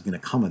something else is going to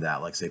come of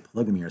that, like say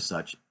polygamy or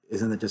such,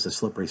 isn't that just a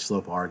slippery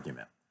slope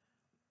argument?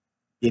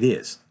 It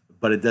is,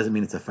 but it doesn't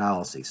mean it's a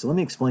fallacy. So let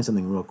me explain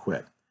something real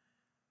quick.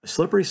 A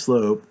slippery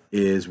slope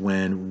is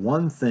when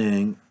one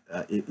thing,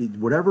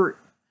 whatever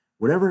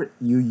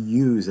you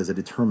use as a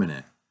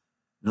determinant,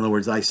 in other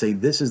words, I say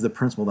this is the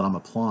principle that I'm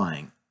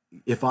applying.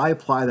 If I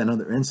apply that in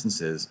other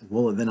instances,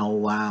 will it then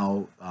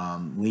allow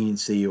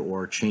leniency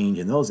or change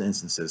in those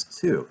instances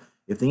too?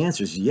 If the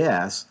answer is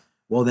yes,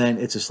 well, then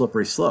it's a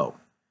slippery slope.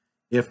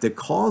 If the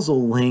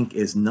causal link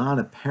is not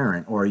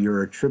apparent, or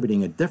you're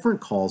attributing a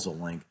different causal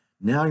link,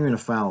 now you're in a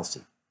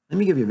fallacy. Let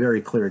me give you a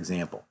very clear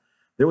example.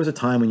 There was a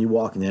time when you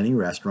walk into any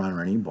restaurant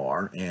or any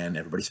bar and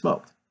everybody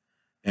smoked.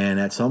 And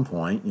at some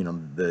point, you know,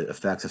 the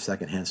effects of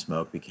secondhand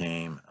smoke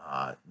became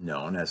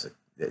known as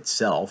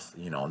itself,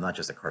 you know, not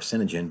just a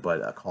carcinogen,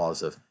 but a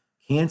cause of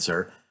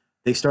cancer.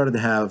 They started to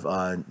have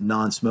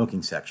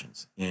non-smoking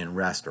sections in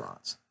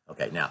restaurants.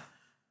 Okay, now,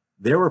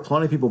 there were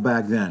plenty of people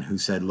back then who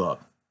said,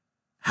 look,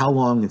 how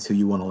long until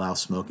you want to allow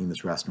smoking in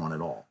this restaurant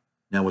at all?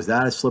 Now, was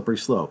that a slippery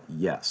slope?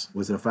 Yes.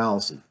 Was it a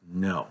fallacy?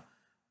 No.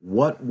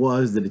 What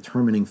was the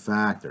determining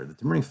factor? The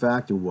determining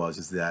factor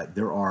is that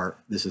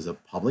this is a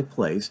public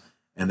place,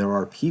 and there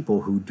are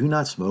people who do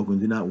not smoke and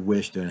do not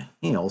wish to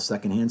inhale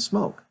secondhand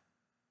smoke.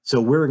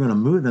 So we're going to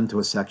move them to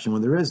a section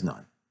where there is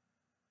none.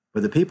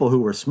 But the people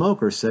who were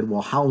smokers said,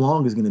 well, how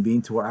long is it going to be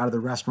until we're out of the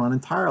restaurant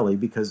entirely?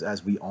 Because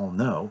as we all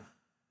know,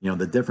 you know,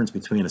 the difference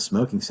between a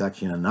smoking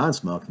section and a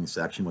non-smoking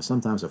section was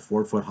sometimes a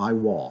 4-foot high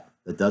wall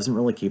that doesn't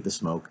really keep the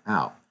smoke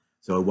out.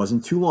 So it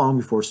wasn't too long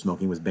before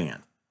smoking was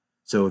banned.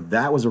 So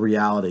that was a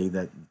reality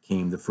that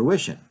came to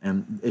fruition,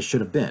 and it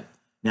should have been.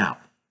 Now,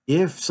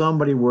 if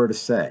somebody were to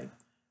say,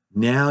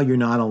 now you're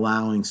not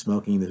allowing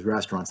smoking in these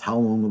restaurants, how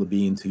long will it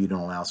be until you don't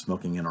allow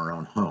smoking in our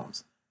own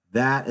homes?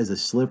 That is a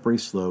slippery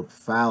slope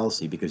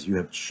fallacy, because you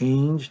have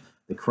changed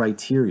the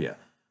criteria.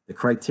 The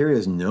criteria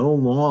is no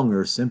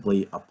longer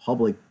simply a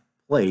public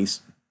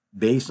place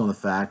based on the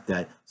fact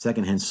that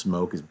secondhand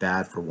smoke is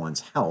bad for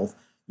one's health,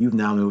 you've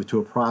now moved to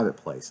a private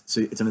place.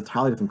 So it's an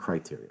entirely different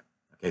criteria.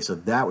 Okay, so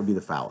that would be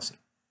the fallacy.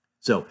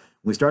 So when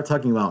we start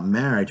talking about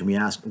marriage and we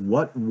ask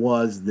what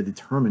was the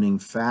determining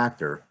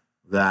factor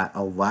that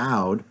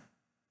allowed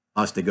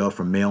us to go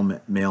from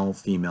male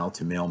female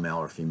to male male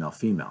or female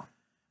female,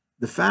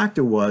 the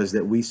factor was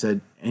that we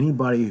said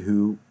anybody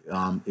who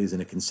is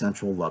in a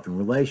consensual loving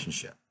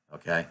relationship.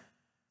 Okay,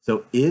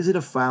 so is it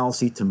a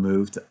fallacy to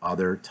move to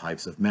other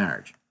types of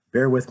marriage?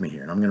 Bear with me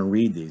here, and I'm going to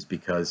read these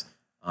because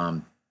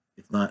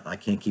it's not, I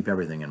can't keep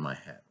everything in my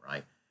head,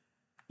 right?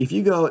 If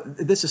you go,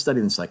 this is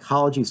studied in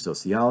psychology,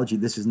 sociology.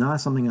 This is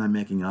not something I'm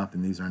making up,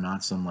 and these are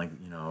not some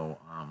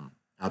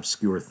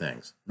obscure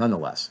things.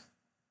 Nonetheless,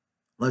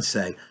 let's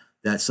say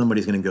that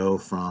somebody's going to go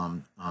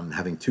from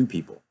having two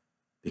people,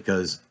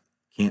 because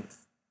can't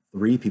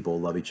three people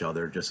love each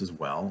other just as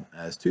well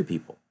as two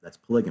people? That's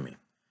polygamy.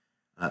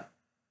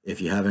 If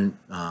you haven't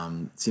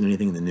seen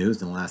anything in the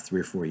news in the last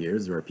 3 or 4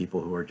 years, there are people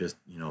who are just,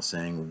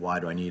 saying, why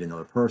do I need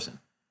another person?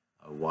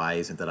 Why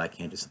isn't that I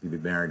can't just be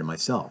married to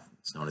myself?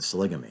 It's known as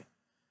polygamy,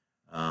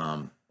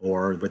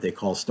 or what they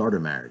call starter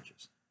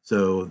marriages.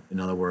 So in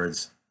other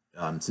words,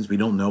 since we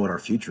don't know what our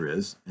future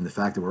is, and the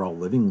fact that we're all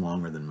living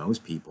longer than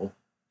most people,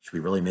 should we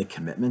really make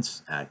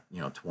commitments at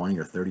 20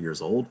 or 30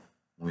 years old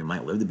when we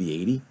might live to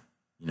be 80?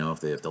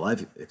 If the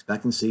life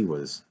expectancy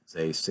was,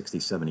 say, 60,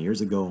 70 years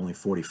ago, only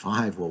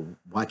 45, well,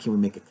 why can't we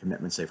make a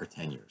commitment, say, for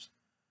 10 years?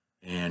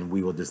 And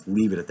we will just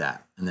leave it at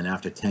that. And then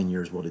after 10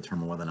 years, we'll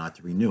determine whether or not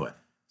to renew it.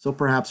 So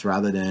perhaps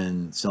rather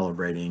than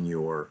celebrating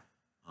your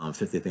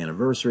 50th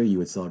anniversary, you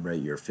would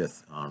celebrate your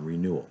 5th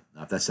renewal.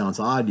 Now, if that sounds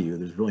odd to you,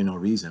 there's really no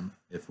reason.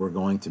 If we're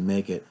going to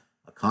make it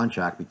a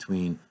contract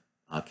between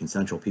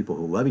consensual people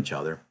who love each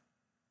other,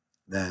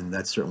 then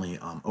that's certainly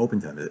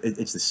open to them.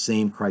 It's the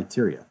same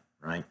criteria,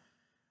 right?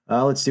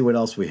 Let's see what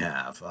else we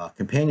have.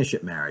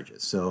 Companionship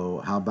marriages. So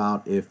how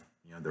about if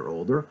they're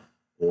older,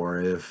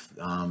 or if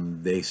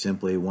they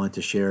simply want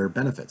to share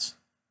benefits?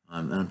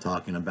 And I'm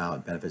talking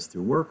about benefits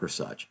through work or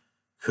such.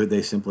 Could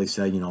they simply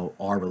say,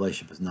 our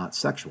relationship is not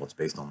sexual. It's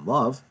based on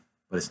love,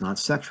 but it's not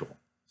sexual.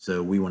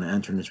 So we want to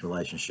enter in this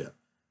relationship.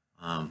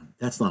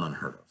 That's not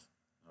unheard of.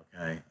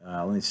 Okay.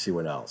 Let me see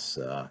what else.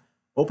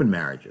 Open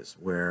marriages,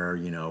 where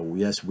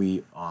yes,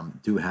 we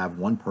do have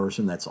one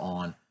person that's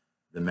on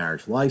the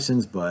marriage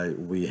license, but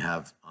we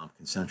have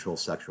consensual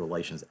sexual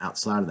relations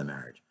outside of the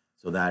marriage.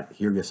 So that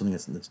here you have something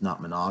that's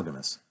not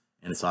monogamous,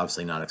 and it's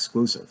obviously not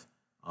exclusive,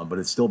 but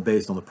it's still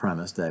based on the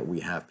premise that we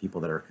have people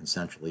that are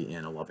consensually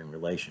in a loving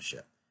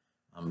relationship.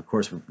 Of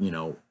course,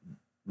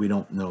 we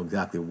don't know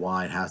exactly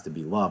why it has to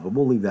be love, but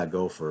we'll leave that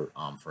go for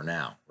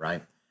now,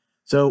 right?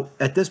 So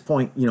at this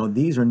point,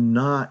 these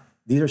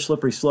are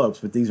slippery slopes,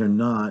 but these are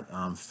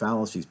not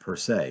fallacies per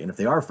se. And if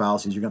they are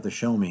fallacies, you're going to have to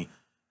show me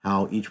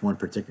how each one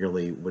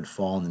particularly would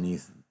fall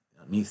underneath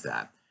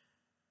that.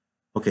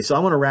 Okay, so I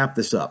want to wrap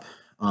this up,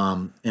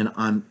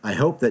 and I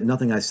hope that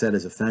nothing I said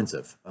is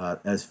offensive.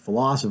 As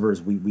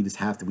philosophers, we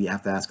have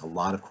to ask a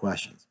lot of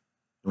questions,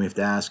 and we have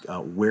to ask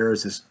where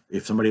is this?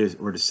 If somebody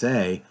were to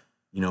say,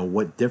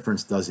 what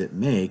difference does it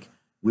make?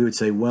 We would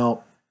say,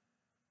 well,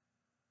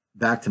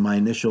 back to my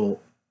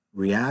initial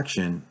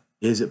reaction,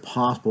 is it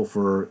possible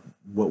for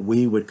what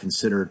we would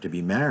consider to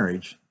be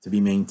marriage to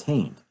be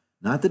maintained?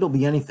 Not that it'll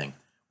be anything.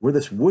 Where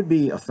this would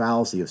be a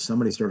fallacy if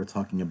somebody started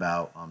talking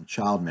about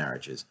child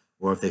marriages,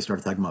 or if they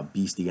started talking about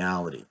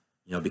bestiality,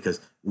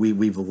 because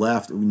we've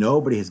left,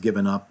 nobody has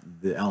given up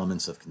the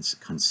elements of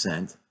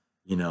consent,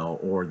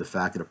 or the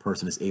fact that a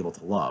person is able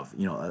to love,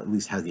 at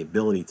least has the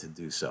ability to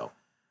do so.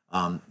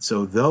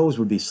 So those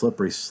would be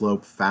slippery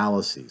slope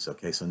fallacies.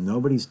 Okay, so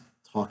nobody's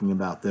talking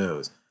about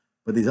those.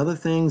 But these other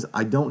things,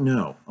 I don't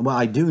know. Well,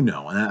 I do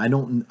know,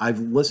 and I've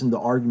listened to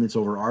arguments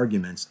over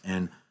arguments,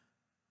 and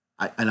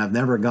I've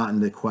never gotten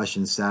the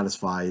question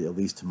satisfied, at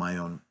least to my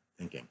own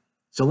thinking.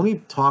 So let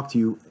me talk to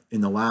you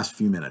in the last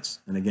few minutes,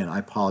 and again, I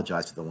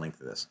apologize for the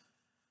length of this,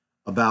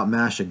 about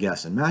Masha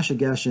Gessen. Masha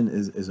Gessen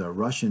is a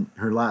Russian,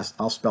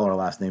 I'll spell her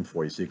last name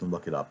for you so you can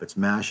look it up. It's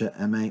Masha,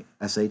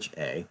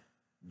 M-A-S-H-A,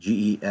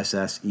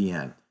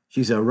 G-E-S-S-E-N.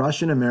 She's a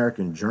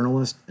Russian-American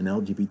journalist, an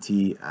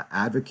LGBT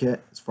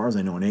advocate, as far as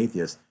I know, an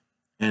atheist.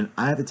 And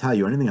I have to tell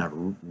you, anything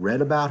I've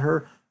read about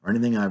her or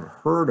anything I've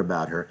heard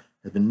about her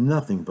has been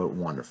nothing but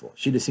wonderful.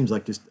 She just seems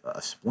like just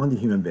a splendid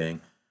human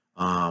being.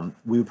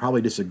 We would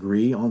probably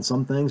disagree on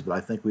some things, but I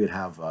think we would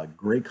have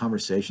great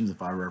conversations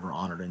if I were ever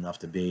honored enough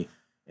to be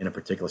in a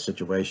particular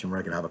situation where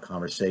I could have a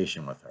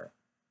conversation with her.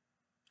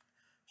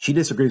 She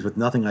disagrees with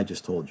nothing I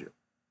just told you,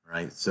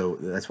 right? So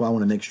that's why I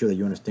want to make sure that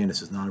you understand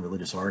this is not a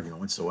religious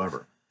argument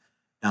whatsoever.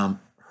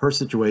 Her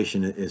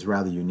situation is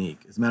rather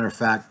unique. As a matter of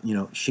fact,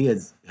 she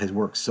has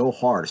worked so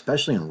hard,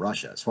 especially in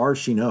Russia. As far as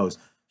she knows,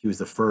 she was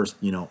the first,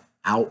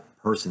 out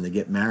person to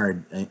get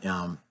married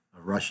a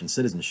Russian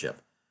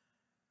citizenship.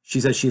 She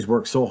says she's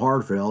worked so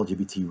hard for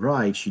LGBT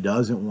rights, she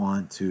doesn't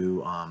want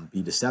to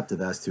be deceptive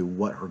as to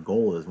what her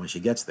goal is when she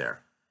gets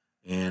there.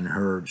 And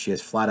she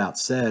has flat out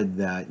said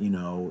that,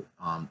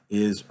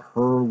 is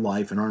her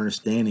life and her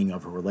understanding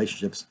of her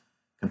relationships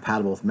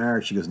compatible with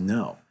marriage? She goes,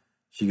 no.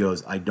 She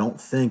goes, I don't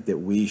think that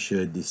we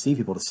should deceive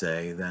people to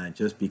say that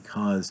just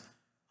because,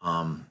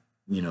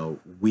 you know,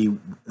 in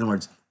other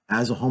words,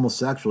 as a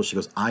homosexual, she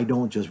goes, I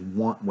don't just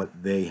want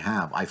what they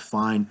have. I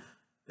find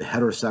the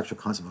heterosexual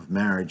concept of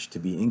marriage to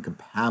be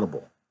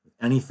incompatible with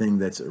anything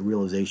that's a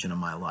realization of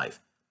my life.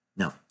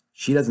 Now,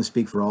 she doesn't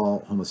speak for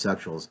all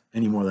homosexuals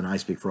any more than I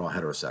speak for all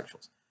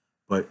heterosexuals.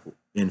 But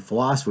in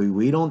philosophy,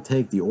 we don't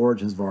take the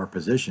origins of our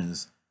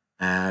positions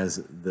as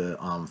the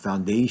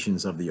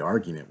foundations of the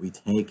argument. We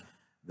take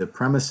the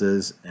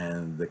premises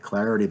and the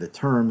clarity of the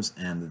terms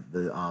and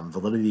the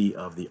validity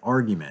of the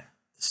argument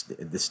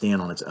to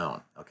stand on its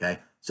own, okay?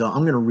 So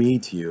I'm going to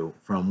read to you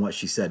from what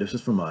she said. This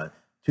is from a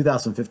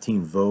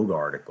 2015 Vogue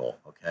article,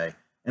 okay?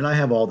 And I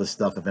have all this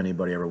stuff if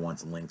anybody ever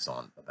wants links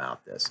on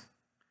about this.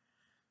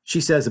 She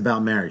says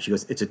about marriage, she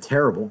goes, it's a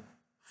terrible,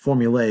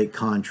 formulaic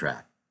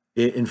contract.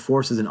 It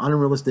enforces an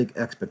unrealistic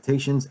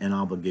expectations and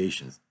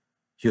obligations.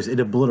 She goes, it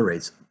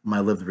obliterates my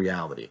lived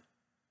reality.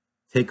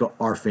 Take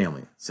our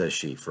family, says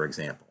she, for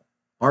example.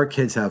 Our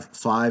kids have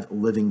 5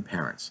 living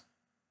parents,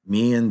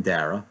 me and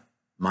Dara,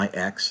 my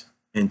ex,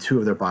 and 2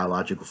 of their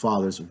biological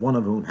fathers, one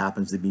of whom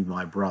happens to be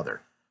my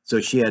brother. So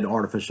she had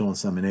artificial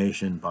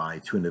insemination by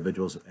 2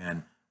 individuals,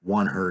 and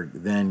one, her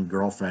then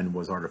girlfriend,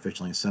 was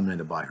artificially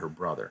inseminated by her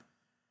brother.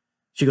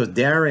 She goes,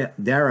 Daria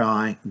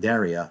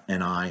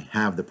and I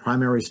have the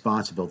primary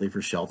responsibility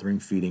for sheltering,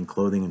 feeding,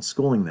 clothing, and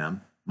schooling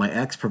them. My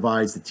ex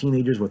provides the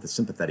teenagers with a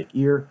sympathetic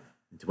ear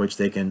into which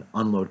they can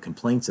unload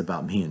complaints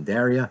about me and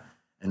Daria,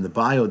 and the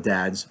bio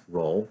dad's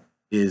role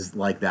is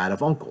like that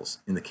of uncles.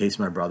 In the case of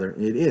my brother,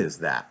 it is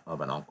that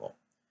of an uncle.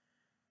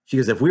 She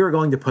goes, if we were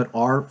going to put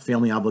our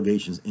family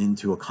obligations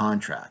into a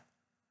contract,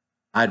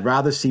 I'd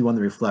rather see one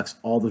that reflects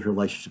all those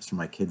relationships for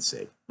my kids'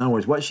 sake. In other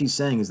words, what she's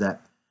saying is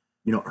that,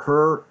 you know,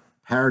 her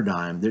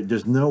paradigm,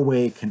 there's no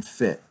way it can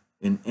fit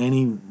in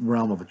any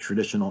realm of a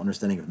traditional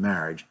understanding of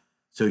marriage.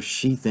 So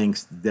she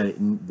thinks that it,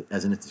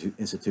 as an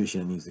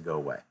institution, it needs to go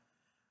away.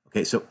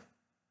 Okay, so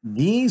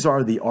these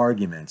are the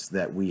arguments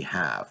that we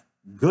have.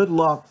 Good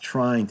luck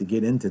trying to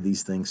get into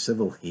these things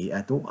civilly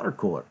at the water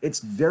cooler. It's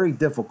very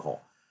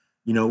difficult.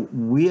 You know,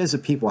 we as a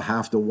people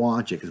have to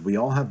watch it because we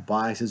all have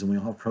biases and we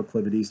all have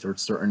proclivities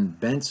towards certain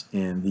bents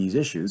in these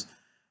issues.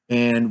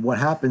 And what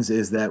happens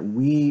is that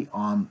we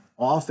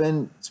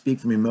often speak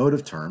from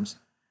emotive terms,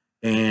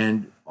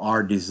 and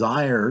our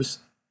desires,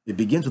 it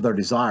begins with our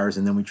desires,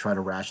 and then we try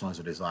to rationalize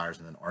our desires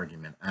in an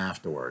argument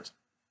afterwards.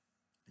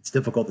 It's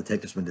difficult to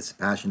take this from a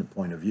dispassionate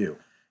point of view.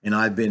 And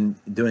I've been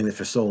doing this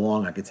for so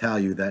long, I could tell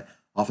you that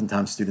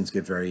oftentimes students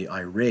get very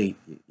irate,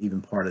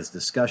 even part of this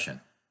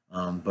discussion.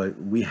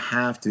 But we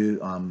have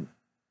to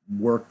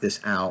work this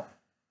out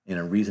in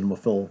a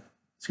reasonable,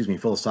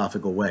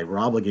 philosophical way. We're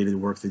obligated to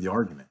work through the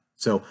argument.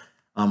 So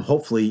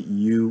hopefully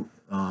you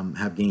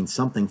have gained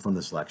something from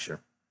this lecture.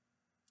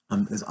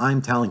 As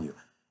I'm telling you,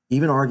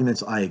 even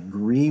arguments I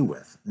agree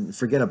with, and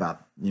forget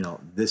about, you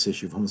know, this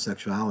issue of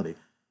homosexuality,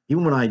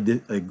 even when I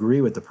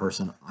agree with the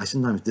person, I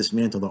sometimes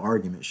dismantle the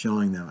argument,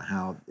 showing them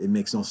how it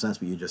makes no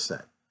sense what you just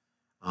said.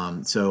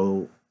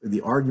 So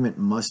the argument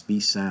must be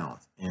sound,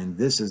 and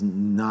this is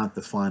not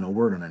the final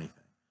word on anything.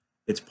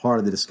 It's part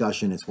of the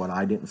discussion. It's what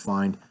I didn't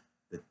find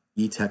the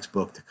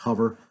e-textbook to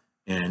cover,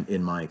 and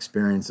in my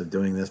experience of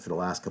doing this for the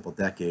last couple of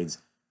decades,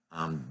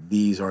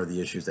 these are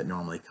the issues that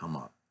normally come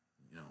up.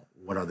 You know,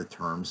 what are the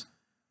terms?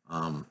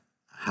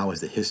 How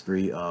is the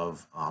history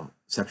of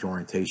sexual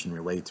orientation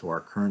related to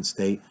our current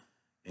state?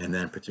 And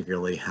then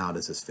particularly, how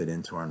does this fit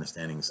into our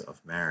understandings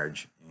of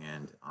marriage,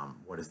 and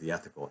what is the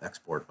ethical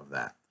export of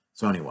that?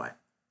 So anyway,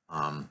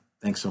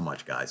 thanks so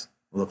much, guys.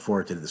 We look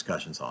forward to the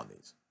discussions on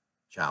these.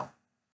 Ciao.